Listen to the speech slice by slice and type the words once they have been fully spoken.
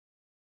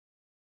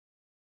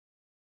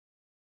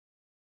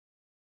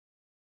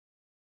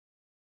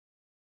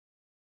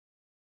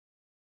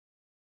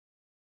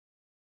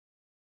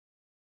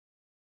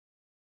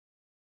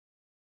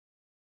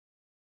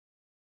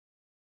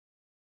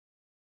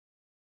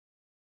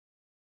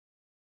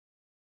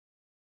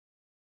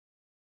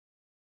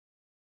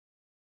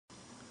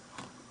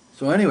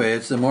So anyway,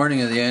 it's the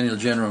morning of the annual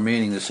general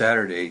meeting, the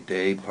Saturday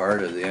day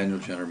part of the annual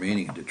general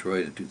meeting in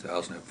Detroit in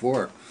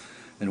 2004,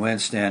 and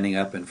went standing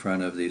up in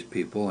front of these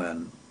people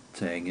and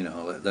saying, you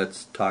know,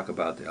 let's talk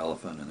about the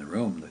elephant in the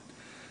room, the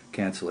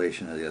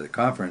cancellation of the other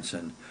conference,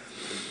 and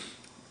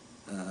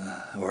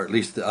or at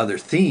least the other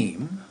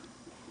theme,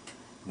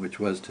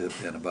 which was to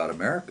have been about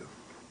America.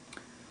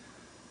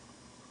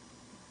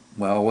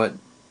 Well, what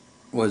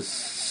was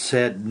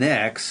said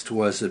next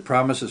was that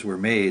promises were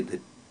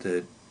made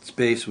that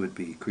space would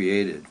be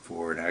created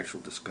for an actual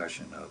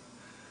discussion of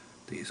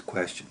these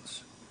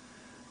questions.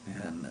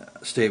 And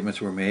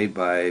statements were made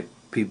by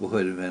people who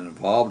had been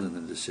involved in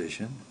the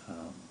decision,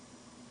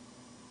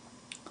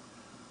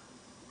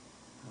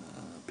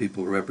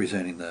 people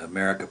representing the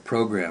America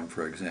program,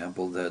 for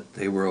example, that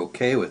they were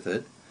okay with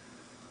it.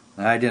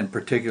 And I didn't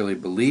particularly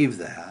believe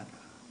that.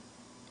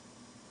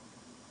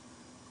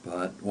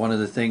 But one of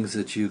the things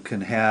that you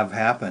can have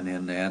happen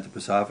in the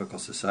Anthroposophical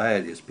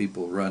Society is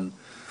people run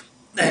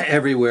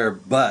everywhere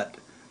but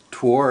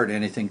toward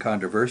anything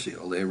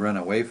controversial. They run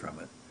away from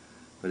it.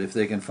 But if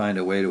they can find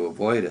a way to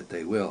avoid it,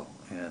 they will.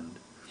 And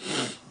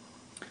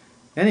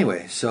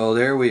anyway, so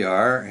there we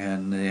are,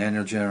 and the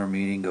annual general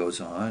meeting goes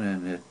on,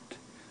 and it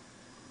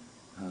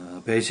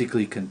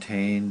basically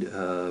contained,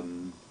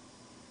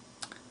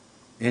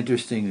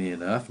 interestingly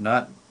enough,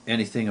 not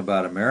anything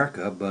about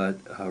America, but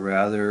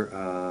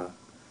rather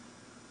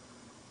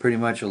pretty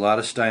much a lot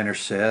of Steiner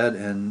said,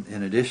 and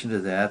in addition to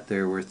that,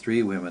 there were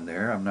 3 women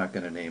there. I'm not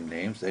going to name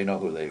names. They know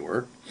who they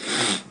were,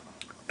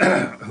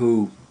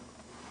 who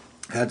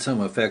had some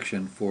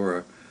affection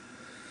for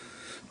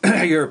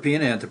a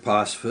European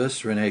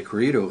anthroposophist, Rene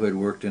Corrido, who had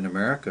worked in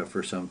America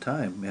for some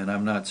time. And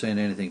I'm not saying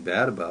anything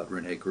bad about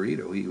Rene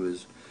Corrido. He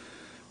was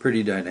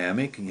pretty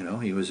dynamic. You know,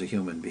 he was a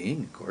human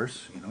being, of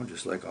course, you know,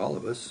 just like all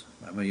of us.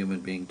 I'm a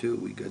human being too.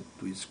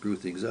 We screw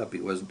things up.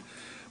 He wasn't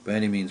by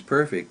any means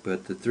perfect,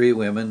 but the 3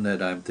 women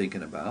that I'm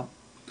thinking about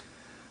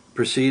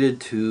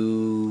proceeded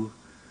to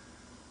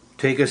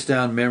take us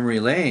down memory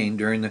lane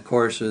during the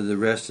course of the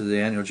rest of the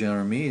annual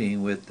general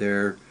meeting with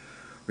their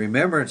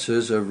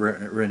remembrances of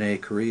Rene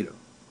Corrido.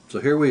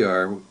 So here we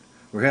are,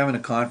 we're having a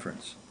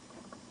conference,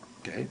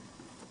 okay,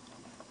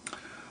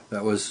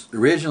 that was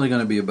originally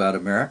going to be about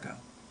America.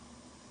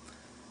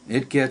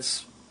 It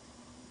gets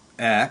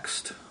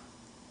axed.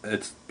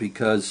 It's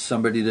because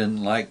somebody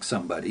didn't like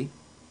somebody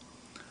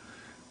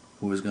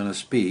who was going to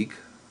speak.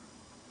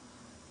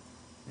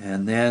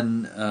 And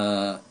then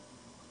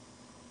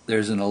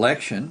there's an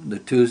election the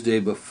Tuesday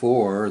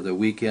before the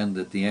weekend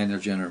that the annual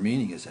general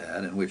meeting is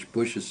at, in which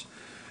Bush is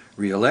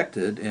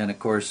reelected. And of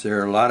course there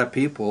are a lot of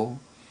people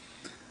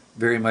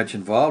very much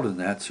involved in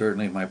that.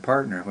 Certainly my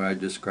partner, who I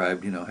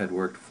described, you know, had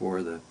worked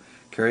for the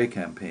Kerry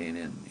campaign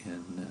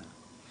in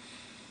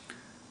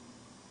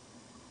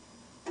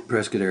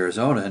Prescott,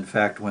 Arizona. In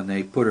fact, when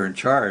they put her in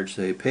charge,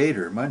 they paid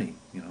her money.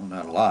 You know,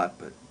 not a lot,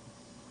 but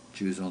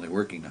she was only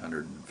working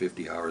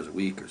 150 hours a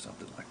week or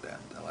something like that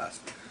the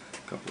last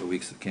couple of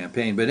weeks of the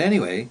campaign. But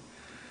anyway,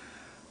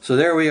 so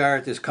there we are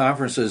at this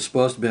conference that is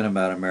supposed to have been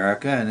about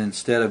America, and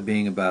instead of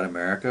being about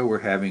America, we're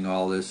having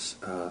all this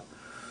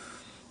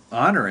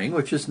honoring,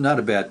 which is not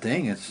a bad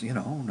thing. It's, you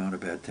know, not a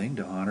bad thing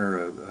to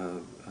honor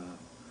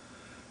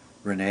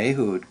Rene,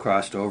 who had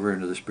crossed over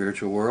into the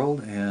spiritual world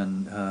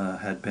and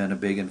had been a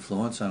big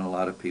influence on a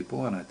lot of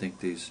people, and I think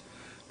these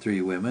 3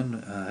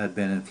 women had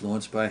been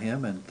influenced by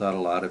him and thought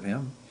a lot of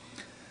him.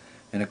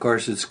 And of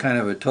course it's kind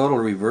of a total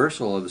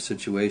reversal of the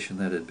situation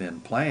that had been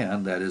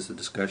planned, that is the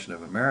discussion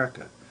of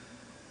America.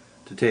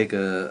 To take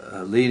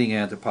a leading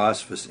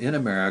anthroposophist in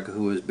America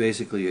who is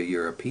basically a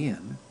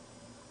European,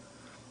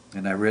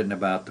 and I've written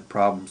about the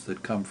problems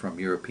that come from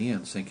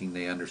Europeans thinking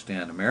they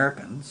understand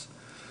Americans.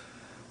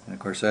 And of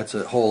course that's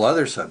a whole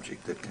other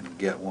subject that can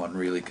get one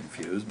really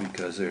confused,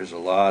 because there's a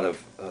lot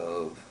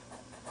of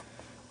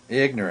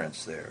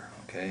ignorance there,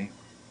 okay?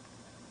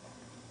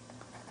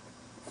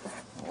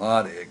 A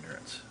lot of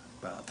ignorance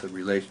about the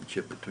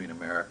relationship between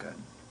America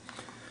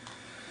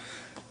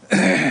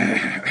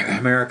and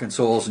American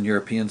souls and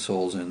European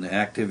souls and the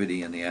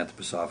activity in the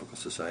Anthroposophical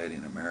Society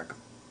in America.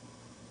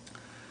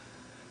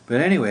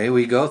 But anyway,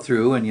 we go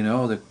through, and you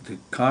know, the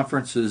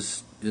conference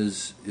is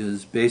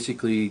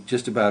basically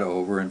just about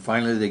over, and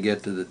finally they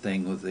get to the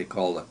thing that they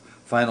call the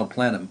final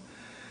plenum,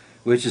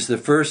 which is the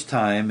first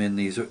time in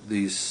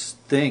these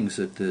things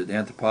that the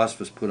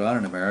anthroposophists put on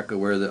in America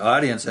where the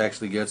audience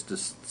actually gets to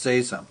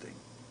say something.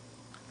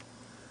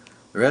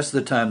 The rest of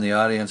the time the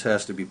audience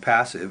has to be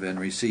passive and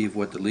receive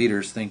what the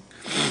leaders think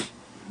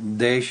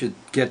they should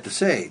get to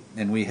say.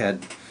 And we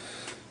had,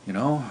 you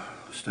know,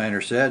 Steiner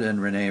said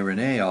and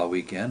Rene all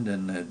weekend,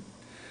 and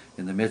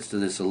in the midst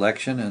of this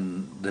election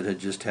and that had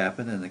just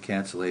happened, and the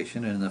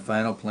cancellation, and in the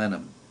final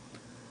plenum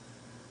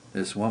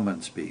this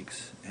woman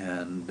speaks,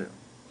 and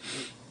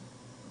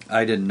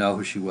I didn't know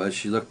who she was.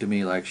 She looked to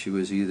me like she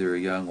was either a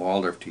young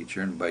Waldorf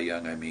teacher, and by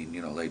young I mean,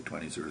 you know, late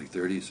 20s, early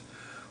 30s,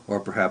 or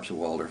perhaps a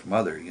Waldorf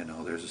mother. You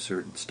know, there's a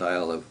certain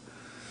style of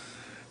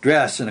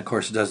dress, and of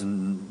course it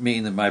doesn't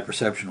mean that my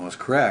perception was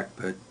correct,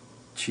 but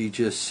she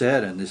just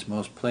said in this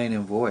most plain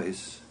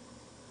voice,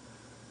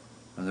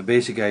 And the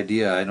basic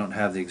idea, I don't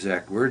have the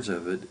exact words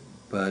of it,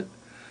 but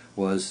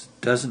was,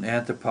 doesn't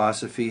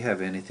Anthroposophy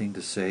have anything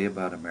to say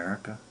about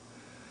America?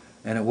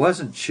 And it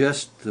wasn't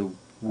just the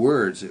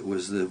words, it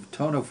was the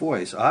tone of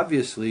voice.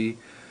 Obviously,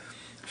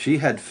 she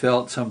had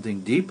felt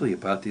something deeply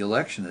about the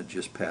election that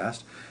just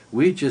passed.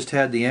 We just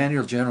had the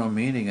annual general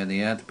meeting in the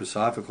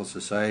Anthroposophical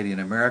Society in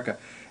America,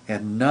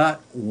 and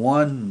not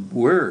one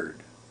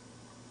word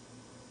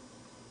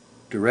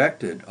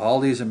directed all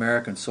these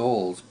American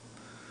souls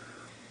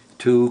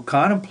to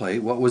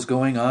contemplate what was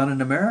going on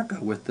in America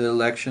with the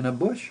election of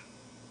Bush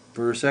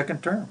for a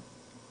second term.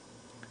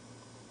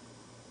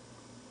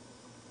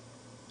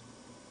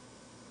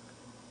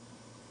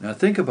 Now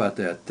think about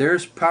that.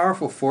 There's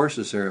powerful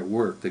forces there at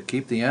work that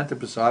keep the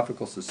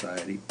Anthroposophical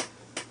Society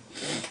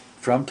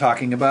from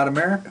talking about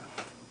America.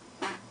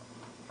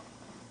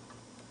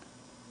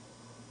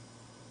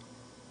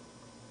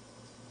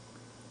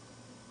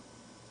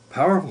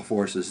 Powerful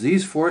forces.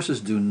 These forces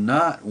do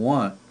not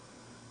want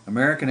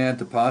American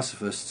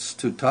anthroposophists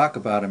to talk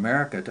about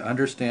America, to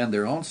understand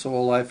their own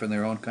soul life and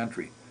their own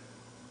country.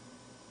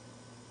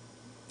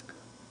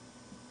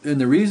 And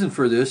the reason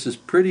for this is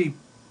pretty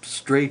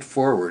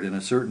straightforward in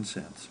a certain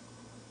sense.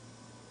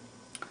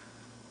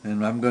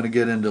 And I'm going to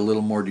get into a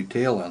little more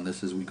detail on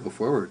this as we go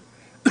forward.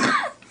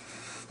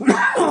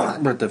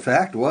 But the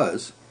fact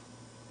was,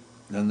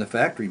 and the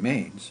fact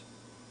remains,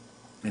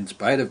 in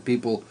spite of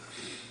people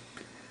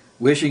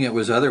wishing it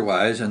was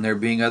otherwise and there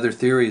being other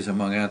theories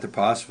among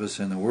anthroposophists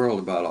in the world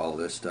about all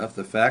this stuff,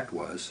 the fact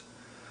was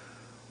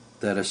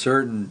that a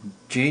certain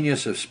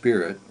genius of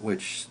spirit,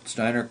 which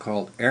Steiner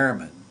called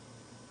Ehrman,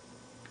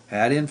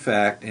 had in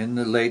fact in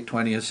the late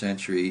 20th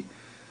century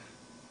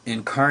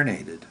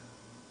incarnated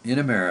in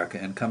America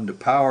and come to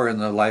power in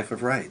the life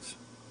of rights.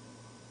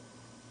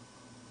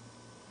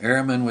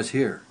 Ehrman was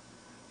here.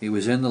 He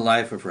was in the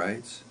life of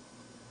rights.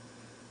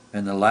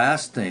 And the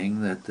last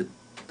thing that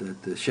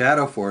the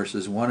shadow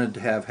forces wanted to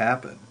have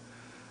happen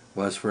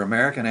was for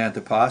American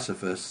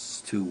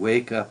anthroposophists to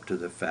wake up to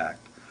the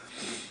fact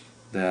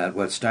that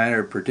what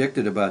Steiner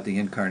predicted about the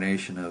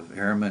incarnation of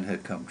Ehrman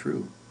had come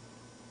true.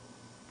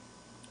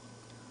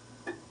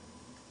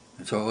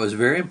 And so it was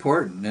very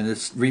important, and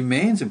it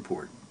remains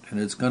important. And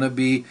it's going to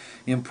be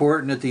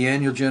important at the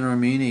annual general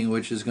meeting,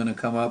 which is going to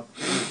come up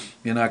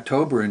in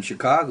October in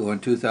Chicago in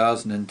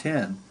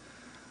 2010,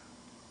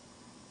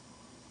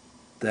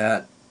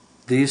 that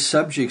these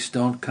subjects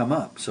don't come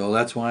up. So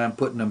that's why I'm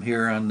putting them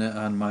here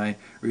on my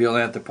Real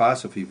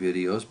Anthroposophy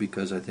videos,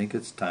 because I think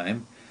it's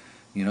time,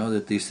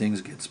 that these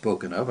things get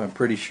spoken of. I'm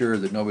pretty sure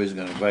that nobody's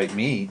going to invite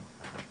me,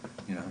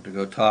 to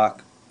go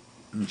talk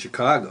in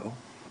Chicago.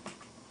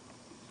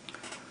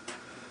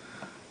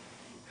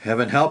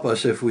 Heaven help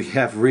us if we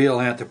have real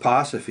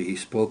anthroposophy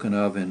spoken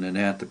of in an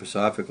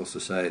Anthroposophical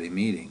Society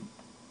meeting.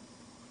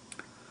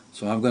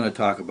 So I'm going to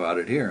talk about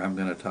it here. I'm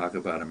going to talk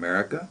about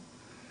America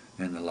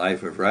and the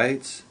life of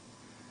rights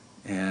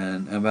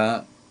and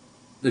about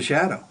the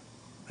shadow,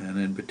 and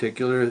in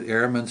particular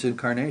Ehrman's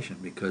incarnation,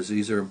 because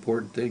these are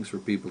important things for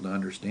people to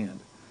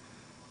understand.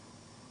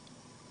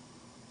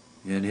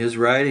 In his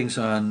writings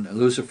on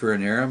Lucifer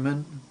and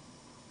Ehrman,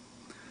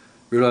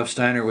 Rudolf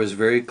Steiner was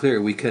very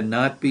clear: we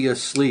cannot be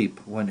asleep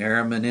when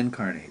Ehrman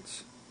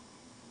incarnates.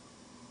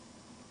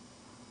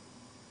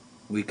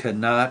 We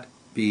cannot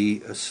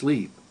be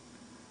asleep.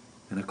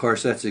 And of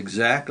course that's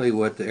exactly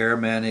what the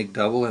Ehrmanic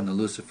double and the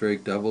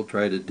Luciferic double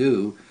try to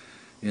do,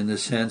 in the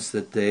sense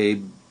that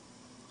they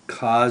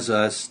cause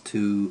us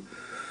to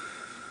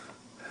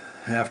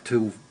have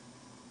to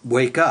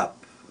wake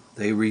up.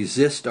 They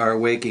resist our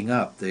waking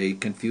up. They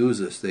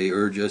confuse us. They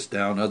urge us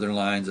down other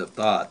lines of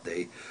thought.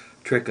 They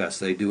trick us.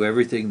 They do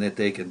everything that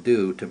they can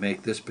do to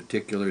make this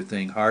particular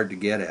thing hard to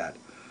get at.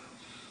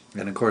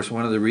 And of course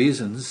one of the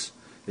reasons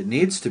it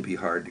needs to be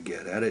hard to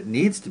get at, it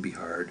needs to be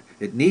hard,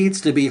 it needs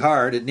to be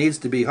hard, it needs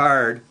to be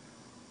hard,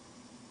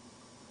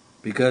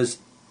 because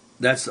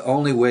that's the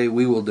only way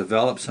we will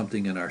develop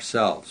something in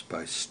ourselves,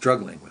 by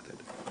struggling with it.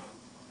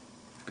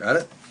 Got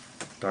it?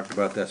 Talked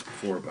about that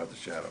before, about the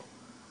shadow.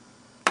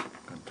 I'm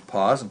going to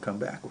pause and come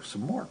back with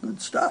some more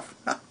good stuff.